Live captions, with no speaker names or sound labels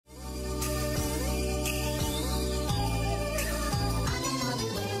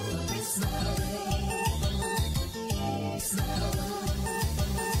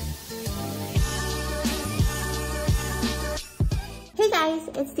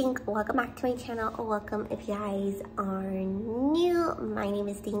it's Dink. Welcome back to my channel, or welcome if you guys are new. My name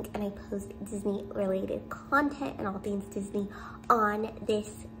is Dink and I post Disney related content and all things Disney on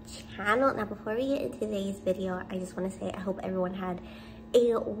this channel. Now before we get into today's video, I just want to say I hope everyone had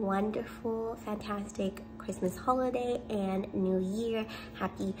a wonderful, fantastic Christmas holiday and New Year.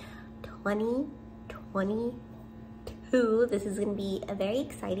 Happy 2022. This is going to be a very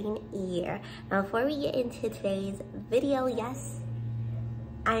exciting year. Now before we get into today's video, yes,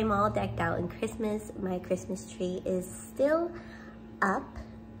 I'm all decked out in Christmas. My Christmas tree is still up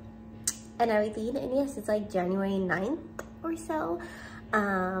and everything, and yes, it's like January 9th or so.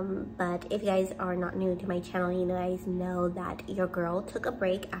 But if you guys are not new to my channel, you guys know that your girl took a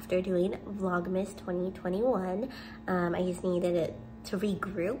break after doing Vlogmas 2021. I just needed it to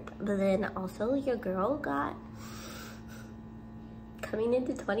regroup, but then also your girl got, coming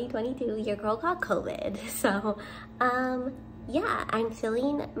into 2022, your girl got COVID. So yeah, I'm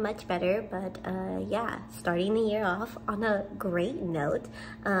feeling much better, but yeah, starting the year off on a great note.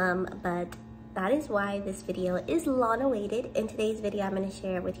 But that is why this video is long awaited. In today's video, I'm going to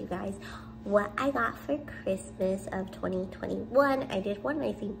share with you guys what I got for Christmas of 2021. I did one,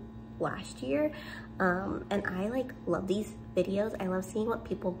 I think, last year, and I like love these videos. I love seeing what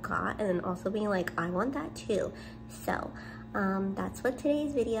people got and then also being like, I want that too. So that's what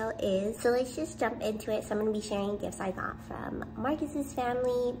today's video is. So let's just jump into it. So I'm going to be sharing gifts I got from Marcus's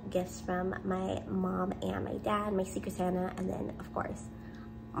family, gifts from my mom and my dad, my Secret Santa, and then of course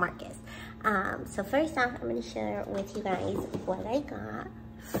Marcus. So first off, I'm going to share with you guys what I got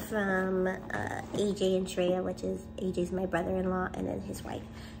from AJ and Shreya, which is AJ's my brother-in-law and then his wife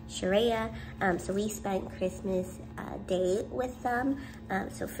Shreya. So we spent Christmas Day with them.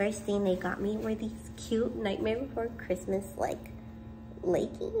 So first thing they got me were these cute Nightmare Before Christmas like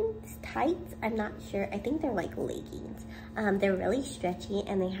leggings, tights. I'm not sure, I think they're like leggings. They're really stretchy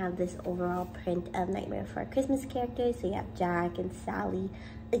and they have this overall print of Nightmare Before Christmas characters. So you have Jack and Sally,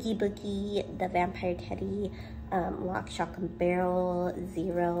 Oogie Boogie, the Vampire Teddy, Lock, Shock and Barrel,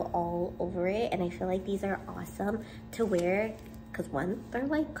 Zero all over it. And I feel like these are awesome to wear because one, they're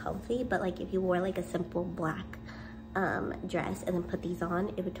like comfy, but like if you wore like a simple black dress and then put these on,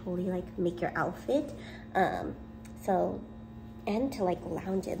 it would totally like make your outfit. So, and to like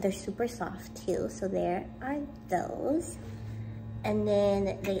lounge in, they're super soft too. So there are those. And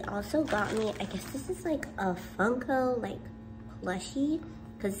then they also got me, I guess this is like a Funko like plushie,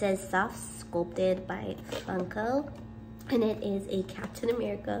 because it says soft sculpted by Funko, and it is a Captain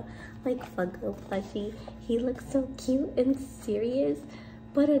America like Funko plushie. He looks so cute and serious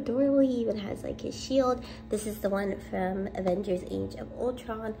but adorable. He even has like his shield. This is the one from Avengers Age of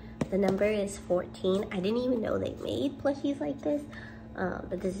Ultron. The number is 14. I didn't even know they made plushies like this.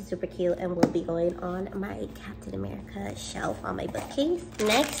 But this is super cute and will be going on my Captain America shelf on my bookcase.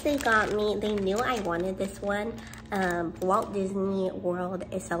 Next, they got me, they knew I wanted this one. Walt Disney World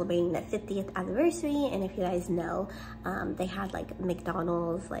is celebrating the 50th anniversary, and if you guys know, they had like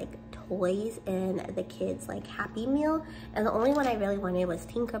McDonald's like toys in the kids like Happy Meal, and the only one I really wanted was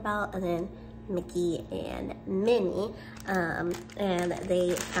Tinkerbell and then Mickey and Minnie, and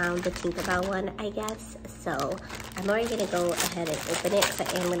they found the Tinkerbell one, I guess. So I'm already gonna go ahead and open it because I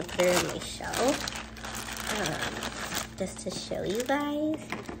am gonna put her in my shelf, just to show you guys.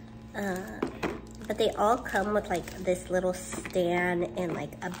 But they all come with like this little stand and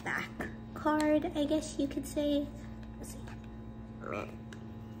like a back card, I guess you could say. Let's see.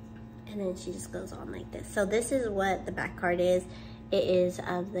 And then she just goes on like this. So this is what the back card is. It is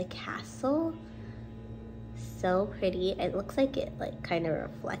of the castle. So pretty. It looks like it like kind of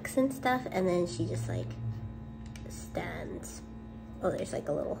reflects and stuff, and then she just like stands. Oh, there's like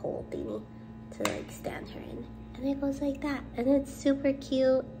a little hole thingy to like stand her in, and it goes like that, and it's super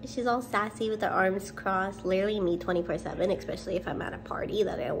cute. She's all sassy with her arms crossed, literally me 24/7, especially if I'm at a party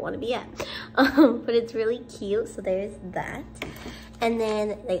that I don't want to be at. But it's really cute. So there's that. And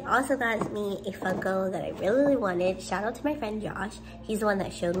then they also got me a Funko that I really wanted. Shout out to my friend Josh. He's the one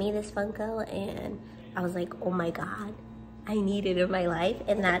that showed me this Funko, and I was like, oh my god, I need it in my life.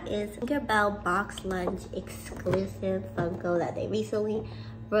 And that is Tinkerbell Box Lunch exclusive Funko that they recently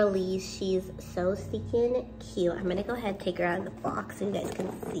released. She's so stinking cute. I'm gonna go ahead and take her out of the box so you guys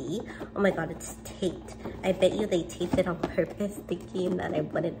can see. Oh my god, it's taped. I bet you they taped it on purpose thinking that I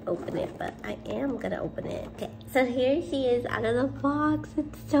wouldn't open it, but I am gonna open it. Okay, so here she is out of the box.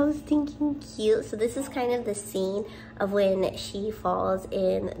 It's so stinking cute. So this is kind of the scene of when she falls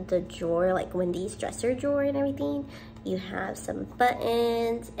in the drawer, like Wendy's dresser drawer and everything. You have some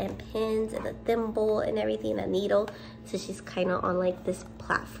buttons and pins and a thimble and everything, a needle. So she's kind of on like this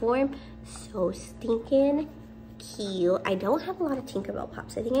platform. So stinking cute. I don't have a lot of Tinkerbell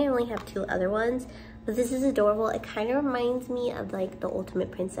pops. I think I only have 2 other ones, but this is adorable. It kind of reminds me of like the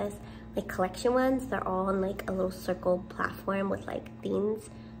Ultimate Princess like collection ones. They're all on like a little circle platform with like things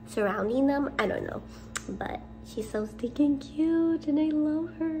surrounding them. I don't know, but she's so stinking cute and I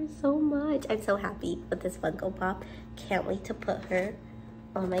love her so much. I'm so happy with this Funko Pop. Can't wait to put her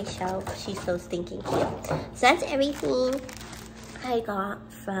on my shelf. She's so stinking cute. So that's everything I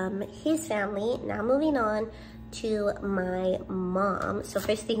got from his family. Now moving on to my mom. So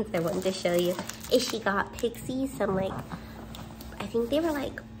first things I wanted to show you is she got Pixie some like, I think they were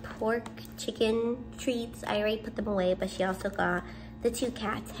like pork chicken treats. I already put them away, but she also got the 2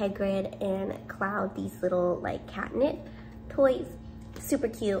 cats, Hagrid and Cloud, these little like catnip toys. Super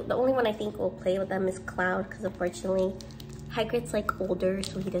cute. The only one I think will play with them is Cloud, because unfortunately Hagrid's like older,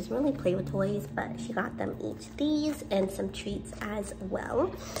 so he doesn't really play with toys, but she got them each these and some treats as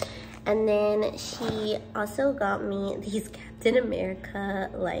well. And then she also got me these Captain America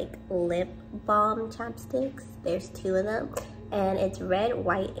like lip balm chapsticks. There's 2 of them, and it's red,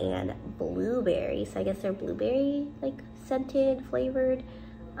 white, and blueberry. So I guess they're blueberry like scented, flavored.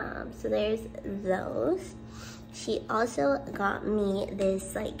 So there's those. She also got me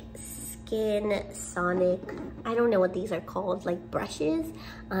this like Skin Sonic, I don't know what these are called, like brushes.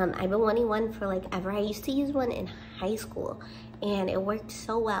 I've been wanting one for like ever. I used to use one in high school and it worked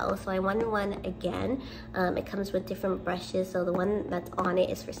so well, so I wanted one again. It comes with different brushes. So the one that's on it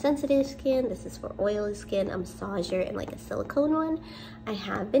is for sensitive skin, this is for oily skin, a massager, and like a silicone one. I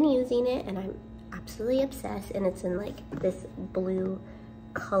have been using it and I'm absolutely obsessed, and it's in like this blue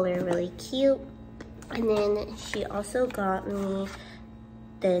color, really cute. And then she also got me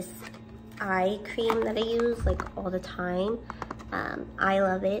this eye cream that I use like all the time. I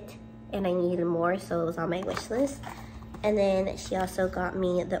love it and I needed more, so it was on my wish list. And then she also got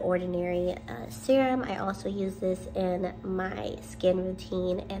me the Ordinary serum. I also use this in my skin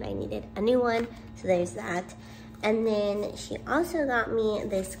routine and I needed a new one, so there's that. And then she also got me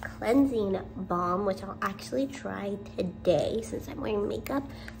this cleansing balm, which I'll actually try today since I'm wearing makeup.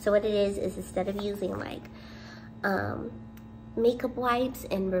 So what it is instead of using like makeup wipes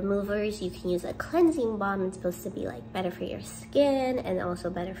and removers, you can use a cleansing balm. It's supposed to be like better for your skin and also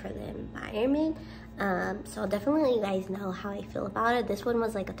better for the environment. So I'll definitely let you guys know how I feel about it. This one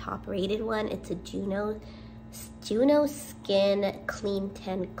was like a top rated one. It's a Juno Skin Clean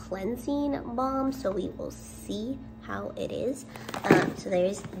 10 Cleansing Balm, so we will see how it is. So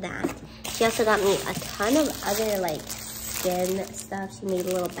there's that. She also got me a ton of other like skin stuff. She made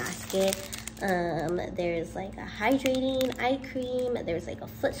a little basket. There's like a hydrating eye cream, there's like a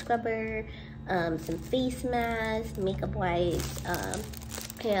foot scrubber, some face masks, makeup wipes,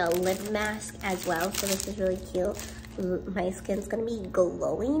 a lip mask as well. So this is really cute. My skin's gonna be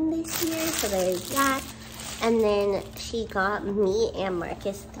glowing this year, so there's that. And then she got me and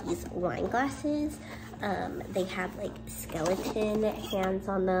Marcus these wine glasses. They have like skeleton hands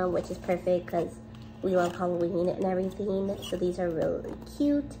on them, which is perfect because we love Halloween and everything. So these are really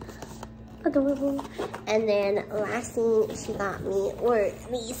cute, adorable. And then last thing she got me were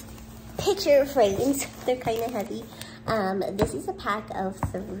these picture frames. They're kind of heavy. This is a pack of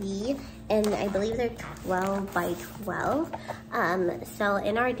 3 and I believe they're 12 by 12. So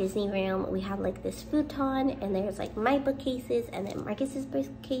in our Disney room we have like this futon and there's like my bookcases and then Marcus's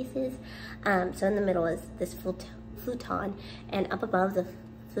bookcases. So in the middle is this futon, and up above the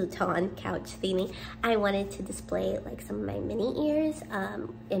futon couch thingy, I wanted to display like some of my mini ears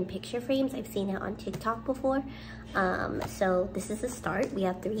in picture frames. I've seen it on TikTok before. So this is the start. We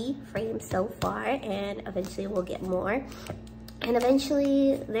have 3 frames so far and eventually we'll get more. And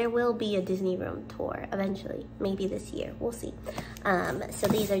eventually there will be a Disney room tour eventually, maybe this year, we'll see. So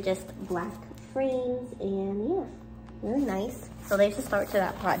these are just black frames and yeah, they're nice. So there's the start to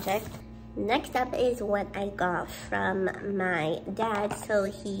that project. Next up is what I got from my dad. So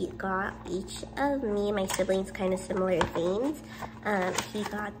he got each of me and my siblings kind of similar things. He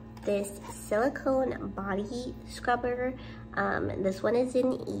got this silicone body scrubber. This one is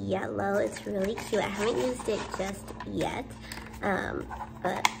in yellow. It's really cute. I haven't used it just yet,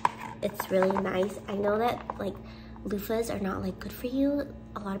 but it's really nice. I know that like loofahs are not like good for you.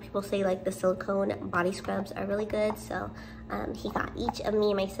 A lot of people say like the silicone body scrubs are really good. So he got each of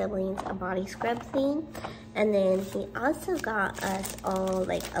me and my siblings a body scrub thing. And then he also got us all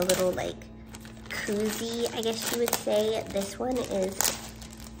like a little like koozie, I guess you would say. This one is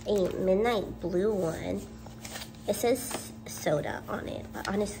a midnight blue one. It says soda on it, but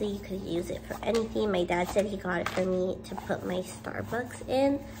honestly you could use it for anything. My dad said he got it for me to put my Starbucks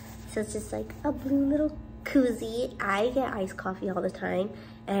in. So it's just like a blue little koozie. I get iced coffee all the time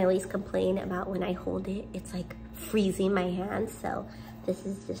and I always complain about when I hold it, it's like freezing my hands. So this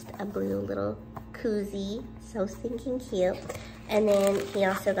is just a blue little koozie, so stinking cute. And then he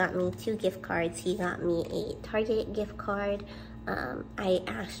also got me 2 gift cards. He got me a Target gift card. I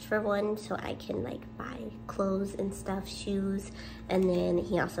asked for one so I can like buy clothes and stuff, shoes. And then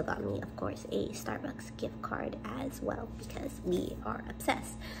he also got me, of course, a Starbucks gift card as well because we are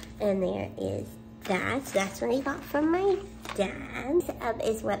obsessed. And there is that. So that's what I got from my dad.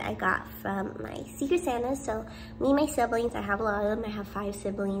 Is what I got from my Secret Santa. So me and my siblings, I have a lot of them. I have 5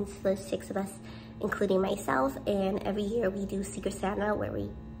 siblings. There's 6 of us, including myself. And every year we do Secret Santa where we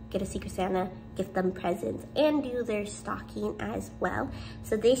get a Secret Santa, gift them presents, and do their stocking as well.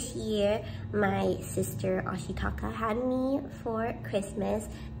 So this year, my sister Ashitaka had me for Christmas,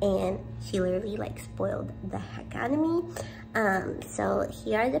 and she literally like spoiled the heck out of me. So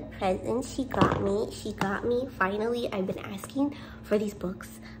here are the presents she got me. She got me, finally, I've been asking for these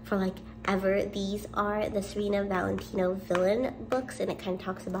books for like ever. These are the Serena Valentino villain books, and it kind of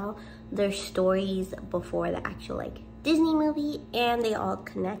talks about their stories before the actual like Disney movie, and they all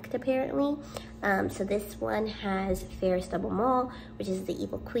connect apparently. So this one has Fairest Double Mole, which is the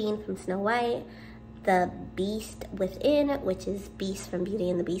evil queen from Snow White. The Beast Within, which is Beast from Beauty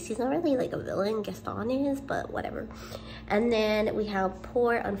and the Beast. He's not really like a villain, Gaston is, but whatever. And then we have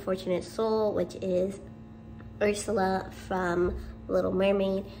Poor Unfortunate Soul, which is Ursula from Little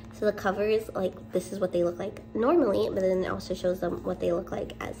Mermaid. So the covers, like, this is what they look like normally, but then it also shows them what they look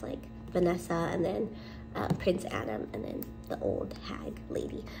like as like Vanessa, and then Prince Adam, and then the old hag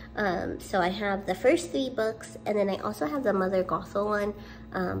lady. So I have the first 3 books, and then I also have the Mother Gothel one,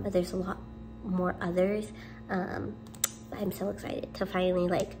 but there's a lot more others. I'm so excited to finally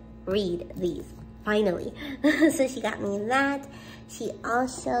like read these, finally. So she got me that. She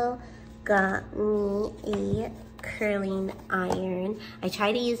also got me a curling iron. I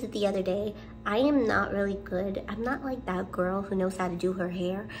tried to use it the other day. I am not really good. I'm not like that girl who knows how to do her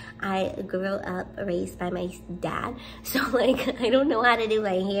hair. I grew up raised by my dad, so like I don't know how to do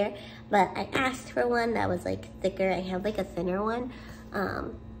my hair, but I asked for one that was like thicker. I have like a thinner one.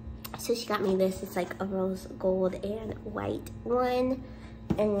 So she got me this. It's like a rose gold and white one.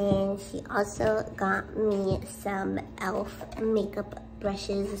 And then she also got me some e.l.f. makeup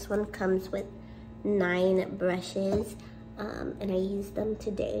brushes. This one comes with 9 brushes. And I used them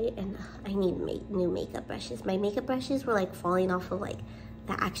today, and I need new makeup brushes. My makeup brushes were like falling off of like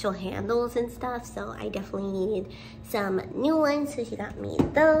the actual handles and stuff, so I definitely needed some new ones, so she got me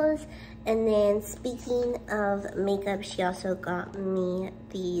those. And then speaking of makeup, she also got me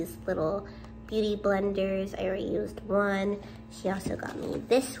these little beauty blenders. I already used one. She also got me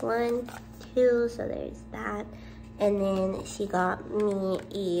this one too, so there's that. And then she got me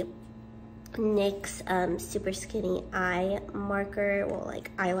a NYX super skinny eye marker, well,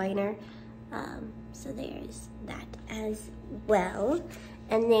 like eyeliner. So there's that as well.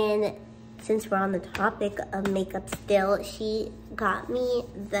 And then since we're on the topic of makeup still, she got me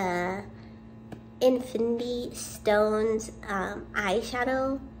the Infinity Stones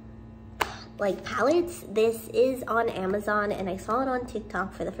eyeshadow like palettes. This is on Amazon, and I saw it on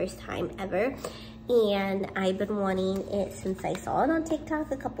TikTok for the first time ever. And I've been wanting it since I saw it on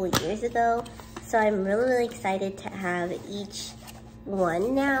TikTok a couple of years ago. So I'm really, really excited to have each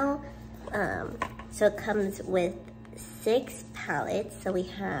one now. So it comes with 6 palettes. So we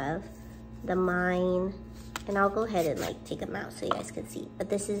have the Mine, and I'll go ahead and like take them out so you guys can see. But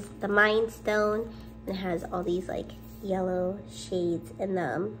this is the Mind Stone, and it has all these like yellow shades in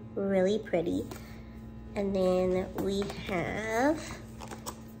them. Really pretty. And then we have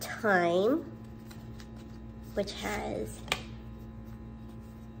Time, which has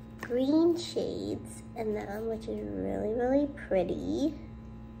green shades in them, which is really, really pretty.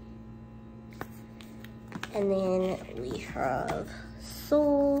 And then we have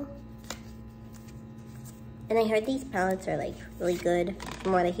Soul. And I heard these palettes are like really good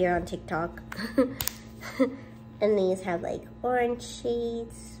from what I hear on TikTok. And these have like orange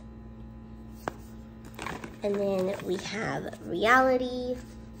shades. And then we have Reality,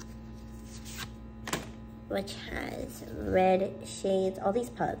 which has red shades. All these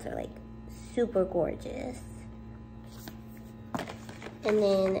palettes are like super gorgeous. And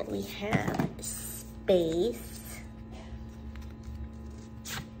then we have Space.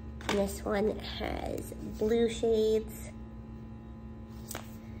 And this one has blue shades.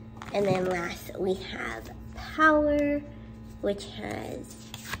 And then last we have Power, which has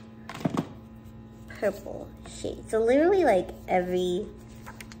purple shades. So literally like every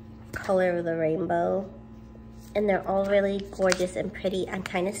color of the rainbow. And they're all really gorgeous and pretty. I'm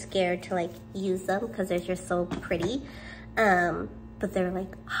kind of scared to like use them because they're just so pretty. But they're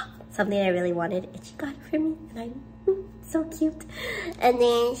like something I really wanted, and she got it for me, and I'm so cute. And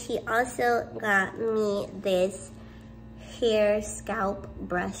then she also got me this hair scalp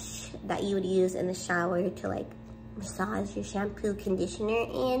brush that you would use in the shower to like massage your shampoo conditioner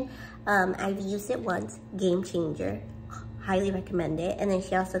in. I've used it once, game changer, highly recommend it. And then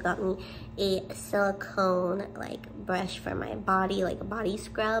she also got me a silicone like brush for my body, like a body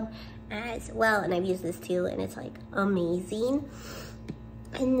scrub as well, and I've used this too, and it's like amazing.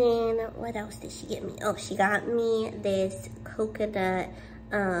 And then what else did she get me? Oh, she got me this coconut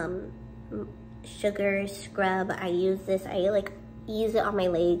sugar scrub. I use this, I like use it on my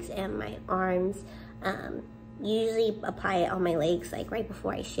legs and my arms. Usually apply it on my legs like right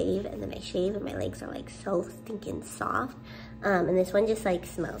before I shave, and then I shave and my legs are like so stinking soft. And this one just like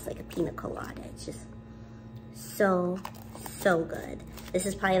smells like a pina colada. It's just so good. This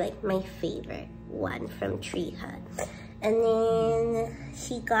is probably like my favorite one from Tree Hut. And then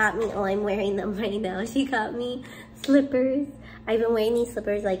she got me, oh, I'm wearing them right now. She got me slippers. I've been wearing these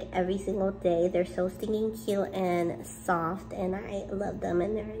slippers like every single day. They're so stinking cute and soft, and I love them,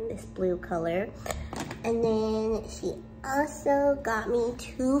 and they're in this blue color. And then she also got me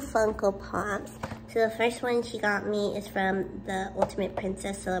 2 Funko Pops. So the first one she got me is from the Ultimate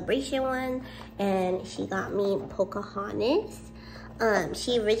Princess Celebration one, and she got me Pocahontas.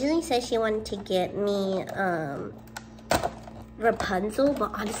 She originally said she wanted to get me Rapunzel,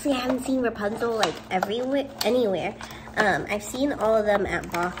 but honestly I haven't seen Rapunzel like anywhere. I've seen all of them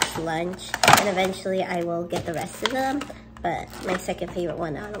at box lunch, and eventually I will get the rest of them, but my second favorite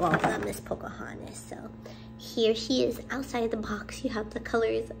one out of all of them is Pocahontas. So here she is outside the box. You have the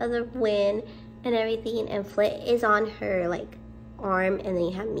colors of the wind and everything, and Flit is on her like arm, and then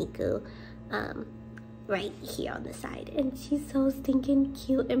you have Miku right here on the side, and she's so stinking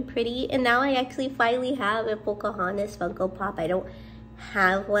cute and pretty. And now I actually finally have a Pocahontas Funko Pop. I don't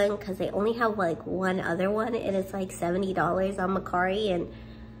have one because they only have like one other one, and it's like $70 on Mercari, and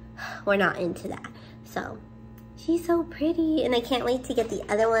we're not into that. So she's so pretty, and I can't wait to get the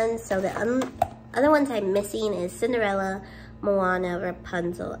other ones. So the other ones I'm missing is Cinderella, Moana,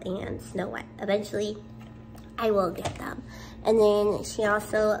 Rapunzel, and Snow White. Eventually I will get them. And then she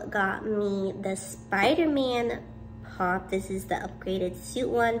also got me the Spider-Man pop. This is the upgraded suit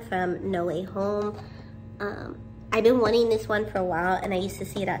one from No Way Home. I've been wanting this one for a while, and I used to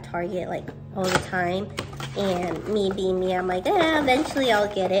see it at Target like all the time. And me being me, I'm like, eventually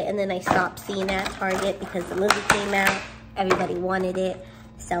I'll get it. And then I stopped seeing it at Target because the movie came out. Everybody wanted it.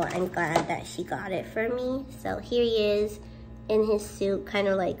 So I'm glad that she got it for me. So here he is in his suit, kind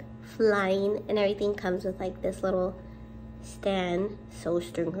of like flying, and everything comes with like this little stand. So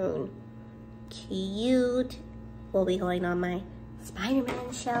stinking cute. Will be going on my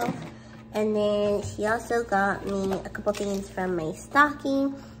Spider-Man shelf. And then she also got me a couple things from my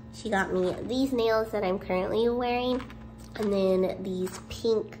stocking. She got me these nails that I'm currently wearing, and then these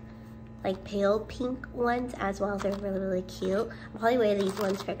pink, like pale pink ones as well. They're really cute. I'll probably wear these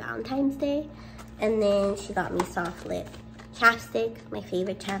ones for Valentine's Day. And then she got me soft lip chapstick, my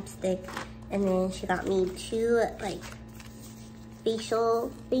favorite chapstick. And then she got me 2 like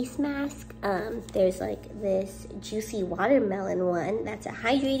facial face mask. There's like this juicy watermelon one that's a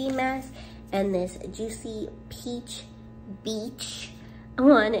hydrating mask, and this juicy peach beach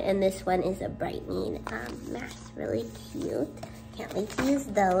one, and this one is a brightening mask. Really cute. Can't wait to use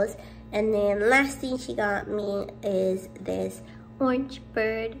those. And then last thing she got me is this orange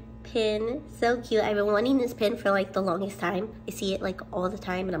bird pin. So cute. I've been wanting this pin for like the longest time. I see it like all the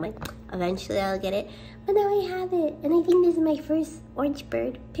time, and I'm like, eventually I'll get it. But now I have it, and I think this is my first orange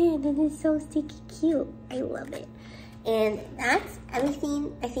bird pin, and it's so sticky cute. I love it. And that's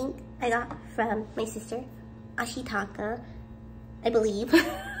everything I think I got from my sister, Ashitaka, I believe.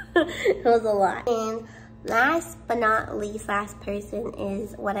 It was a lot. And last but not least, last person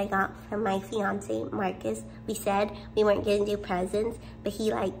is what I got from my fiance, Marcus. We said we weren't gonna do presents, but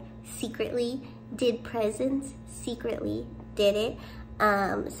he like secretly did presents, secretly did it.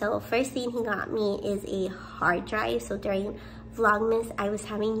 So first thing he got me is a hard drive. So during Vlogmas, I was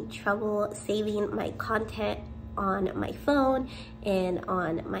having trouble saving my content on my phone, and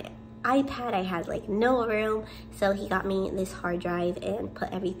on my iPad I had like no room. So he got me this hard drive and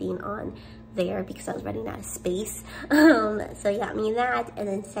put everything on there because I was running out of space. So he got me that. And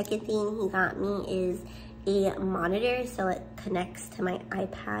then second thing he got me is a monitor, so it connects to my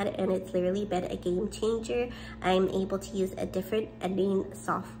iPad, and it's literally been a game changer. I'm able to use a different editing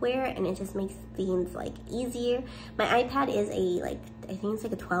software, and it just makes things like easier. My iPad is a like, I think it's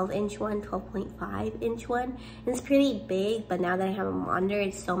like a 12-inch one, 12.5-inch one. And it's pretty big, but now that I have a monitor,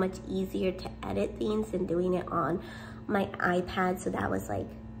 it's so much easier to edit things than doing it on my iPad. So that was like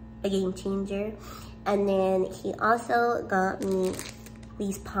a game changer. And then he also got me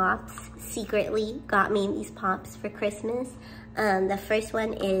these pops, secretly got me these pops for Christmas. The first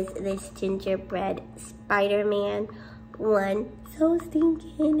one is this gingerbread Spider-Man one. So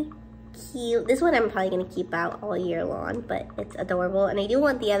stinking cute. This one I'm probably gonna keep out all year long, but it's adorable. And I do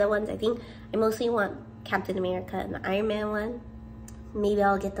want the other ones. I think I mostly want Captain America and the Iron Man one. Maybe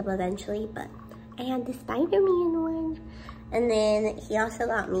I'll get them eventually, but I had the Spider-Man one. And then he also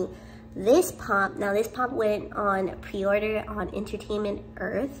got me this pop. Now this pop went on pre-order on Entertainment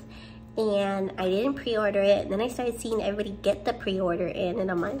Earth, and I didn't pre-order it. And then I started seeing everybody get the pre-order in,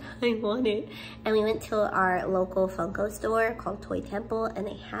 and I'm like, I want it. And we went to our local Funko store called Toy Temple, and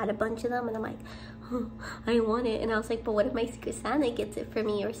they had a bunch of them, and I'm like, oh, I want it. And I was like, but what if my Secret Santa gets it for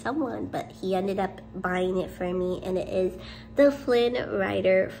me or someone? But he ended up buying it for me, and it is the Flynn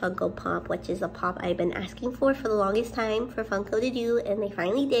Rider Funko Pop, which is a pop I've been asking for the longest time for Funko to do, and they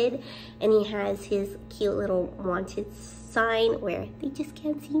finally did. And he has his cute little wanted sign where they just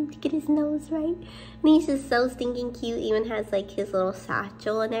can't seem to get his nose right. And he's just so stinking cute. Even has like his little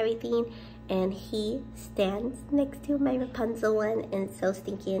satchel and everything. And he stands next to my Rapunzel one, and it's so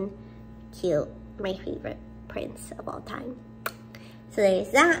stinking cute. My favorite prince of all time. So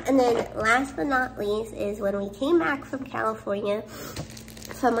there's that. And then last but not least is when we came back from California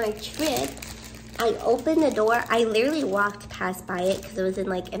from our trip, I opened the door. I literally walked past by it because it was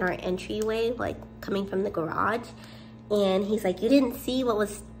in our entryway, like coming from the garage. And he's like, you didn't see what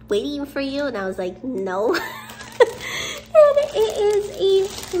was waiting for you? And I was like, no. And it is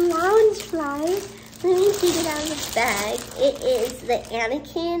a Loungefly. Let me take it out of the bag. It is the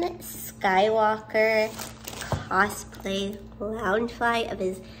Anakin Skywalker cosplay Loungefly of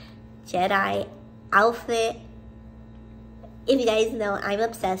his Jedi outfit. If you guys know, I'm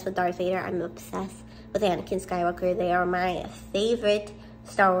obsessed with Darth Vader. I'm obsessed with Anakin Skywalker. They are my favorite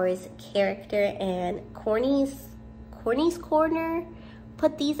Star Wars character, and Corny's Corner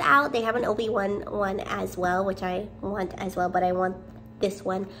put these out. They have an Obi-Wan one as well, which I want as well, but I want this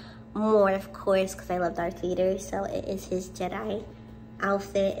one more, of course, because I love Darth Vader. So it is his Jedi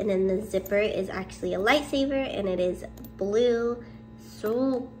outfit, and then the zipper is actually a lightsaber, and it is blue.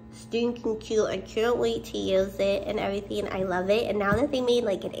 So stinking cute. I can't wait to use it and everything. I love it. And now that they made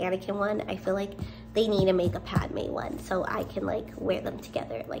like an Anakin one, I feel like they need to make a Padme one so I can like wear them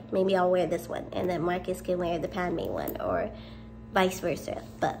together. Like maybe I'll wear this one and then Marcus can wear the Padme one, or vice versa.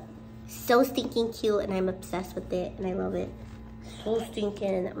 But so stinking cute, and I'm obsessed with it, and I love it so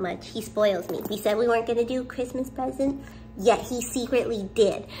stinking much. He spoils me. We said we weren't gonna do Christmas presents, yet he secretly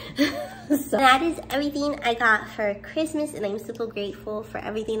did. So that is everything I got for Christmas, and I'm super grateful for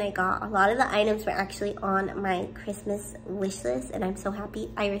everything I got. A lot of the items were actually on my Christmas wish list, and I'm so happy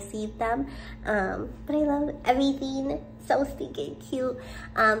I received them. But I love everything. So stinking cute.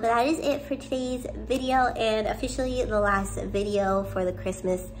 But that is it for today's video, and officially the last video for the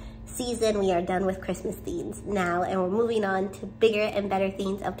Christmas season. We are done with Christmas themes now, and we're moving on to bigger and better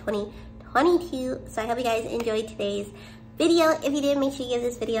themes of 2022. So I hope you guys enjoyed today's video. If you did, make sure you give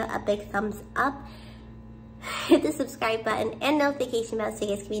this video a big thumbs up. Hit the subscribe button and notification bell so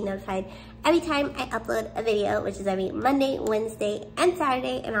you guys can be notified every time I upload a video, which is every Monday, Wednesday, and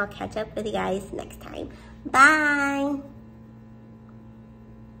Saturday. And I'll catch up with you guys next time. Bye!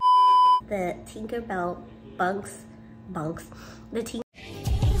 The Tinkerbell bunks, the